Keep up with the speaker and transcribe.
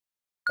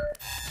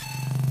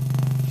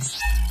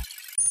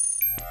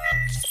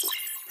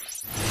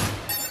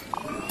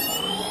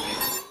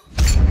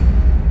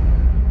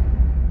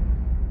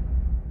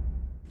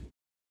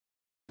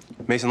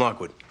Mason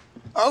Lockwood.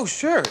 Oh,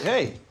 sure.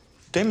 Hey,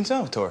 Damon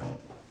Salvatore.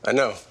 I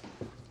know.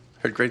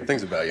 Heard great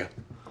things about you.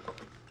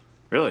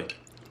 Really?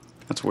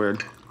 That's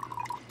weird.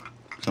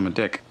 'Cause I'm a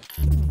dick.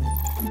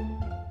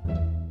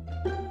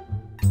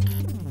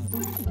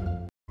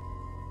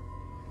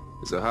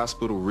 Is a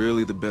hospital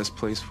really the best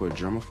place for a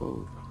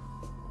germaphobe?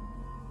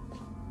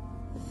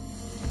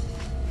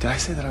 Did I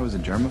say that I was a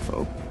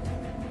germaphobe?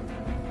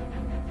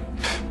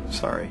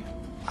 Sorry,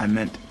 I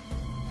meant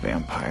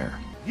vampire.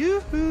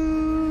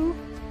 Yoo-hoo!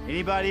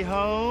 Anybody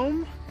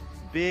home?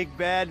 Big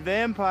bad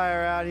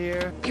vampire out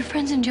here. Your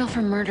friend's in jail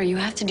for murder. You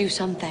have to do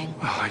something.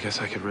 Well, I guess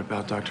I could rip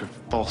out Dr.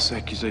 False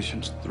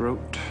Accusation's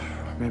throat.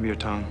 Or maybe her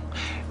tongue.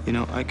 You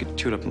know, I could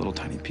chew it up in little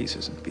tiny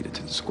pieces and feed it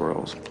to the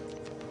squirrels.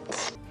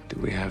 Do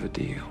we have a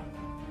deal?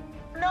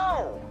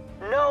 No!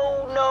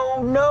 No,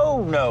 no,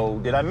 no, no.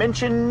 Did I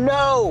mention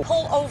no?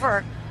 Pull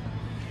over.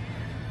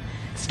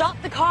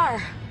 Stop the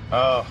car.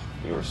 Oh,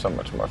 you were so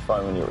much more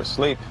fun when you were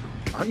asleep.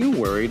 Aren't you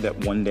worried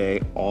that one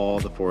day all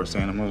the forest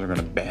animals are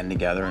gonna band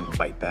together and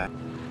fight back?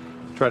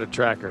 Try to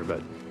track her,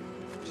 but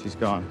she's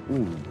gone.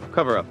 Ooh,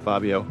 cover up,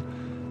 Fabio.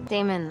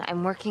 Damon,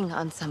 I'm working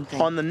on something.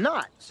 On the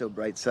not so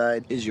bright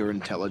side is your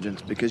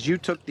intelligence, because you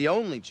took the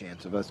only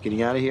chance of us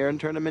getting out of here and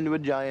turned him into a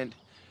giant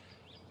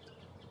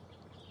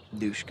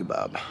douche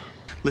kebab.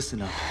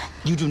 Listen up.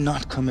 You do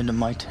not come into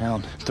my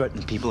town,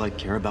 threaten people I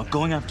care about.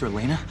 Going after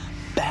Elena?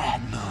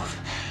 Bad move.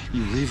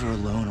 You leave her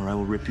alone or I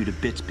will rip you to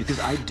bits, because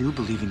I do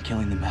believe in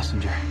killing the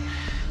messenger.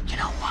 You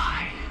know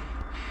why?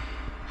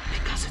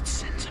 Because it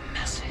sends a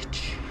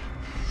message.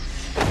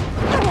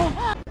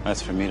 That's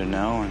for me to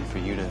know and for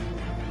you to ...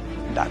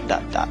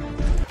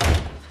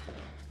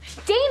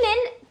 Damon,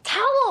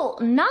 towel,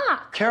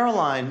 knock.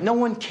 Caroline, no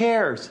one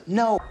cares.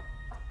 No.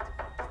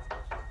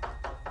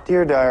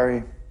 Dear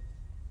Diary,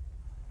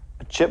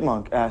 a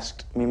chipmunk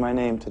asked me my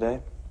name today.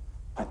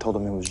 I told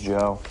him it was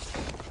Joe.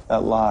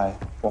 That lie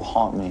will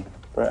haunt me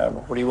forever.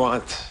 What do you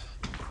want?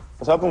 I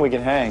was hoping we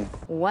could hang.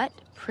 What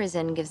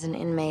prison gives an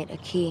inmate a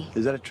key?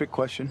 Is that a trick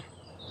question?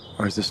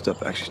 Or is this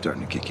stuff actually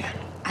starting to kick in?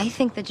 I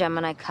think the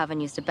Gemini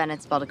Coven used a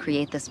Bennett spell to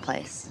create this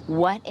place.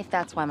 What if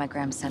that's why my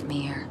gram sent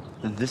me here?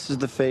 And this is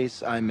the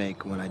face I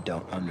make when I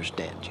don't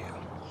understand you.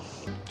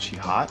 She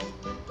hot?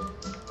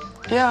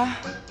 Yeah,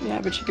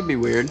 but she could be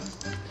weird.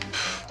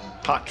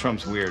 Hot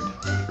trumps weird.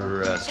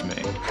 Trust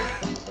me.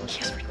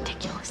 He's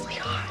ridiculously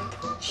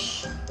hot.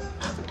 Shh.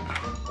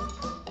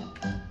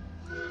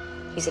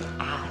 He's an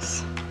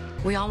ass.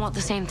 We all want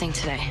the same thing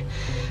today.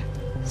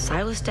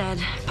 Silas dead,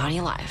 Bonnie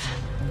alive.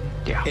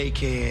 Yeah.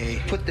 AKA,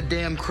 put the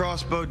damn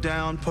crossbow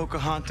down,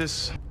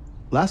 Pocahontas.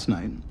 Last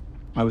night,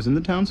 I was in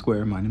the town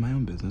square minding my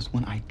own business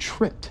when I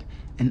tripped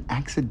and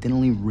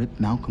accidentally ripped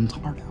Malcolm's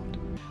heart out.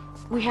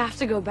 We have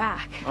to go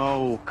back.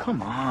 Oh,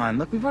 come on.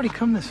 Look, we've already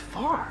come this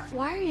far.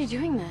 Why are you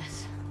doing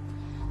this?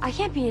 I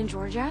can't be in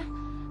Georgia.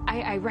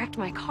 I wrecked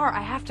my car.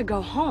 I have to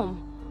go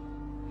home.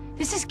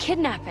 This is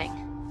kidnapping.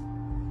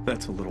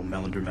 That's a little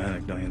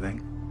melodramatic, don't you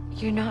think?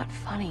 You're not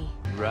funny.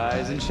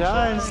 Rise and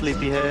shine,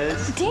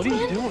 sleepyheads.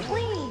 Damon,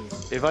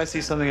 please. If I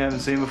see something I haven't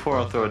seen before,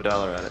 I'll throw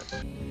 $1 at it.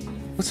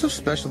 What's so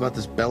special about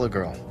this Bella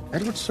girl?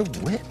 Edward's so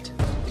whipped.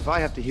 If I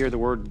have to hear the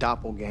word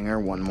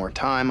doppelganger one more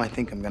time, I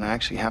think I'm gonna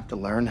actually have to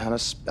learn how to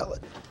spell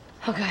it.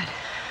 Oh, good.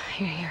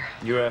 You're here.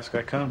 You ask,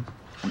 I come.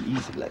 I'm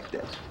easy like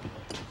that.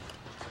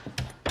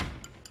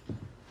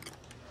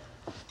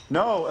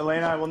 No,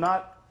 Elena, I will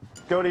not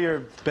go to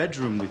your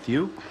bedroom with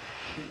you.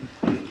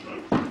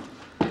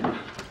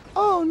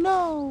 Oh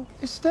no!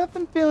 Is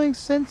Stefan feeling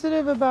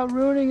sensitive about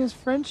ruining his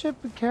friendship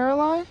with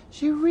Caroline?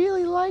 She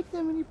really liked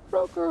him and he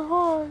broke her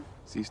heart.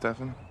 See,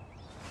 Stefan?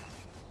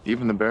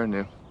 Even the bear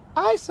knew.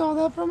 I saw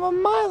that from a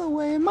mile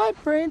away and my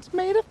brain's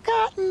made of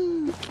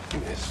cotton.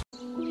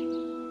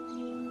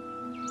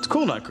 It's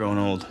cool not growing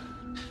old.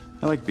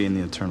 I like being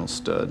the eternal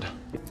stud.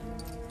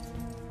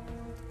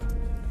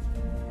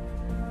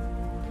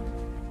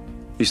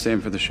 You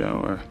staying for the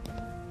show, or?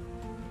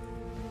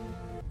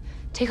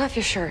 Take off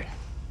your shirt.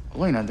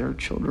 Elena, there are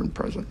children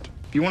present.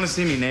 If you want to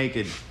see me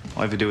naked, all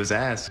I have to do is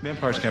ask.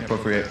 Vampires can't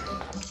procreate,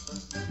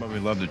 but we'd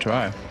love to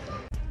try.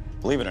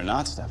 Believe it or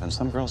not, Stefan,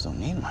 some girls don't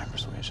need my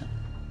persuasion.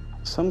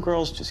 Some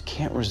girls just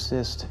can't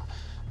resist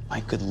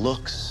my good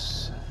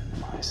looks,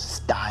 my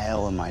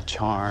style, and my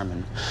charm,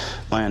 and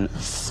my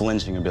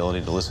unflinching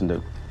ability to listen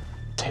to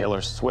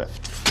Taylor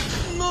Swift.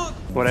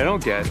 What I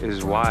don't get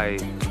is why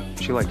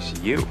she likes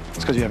you. It's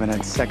because you haven't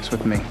had sex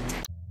with me.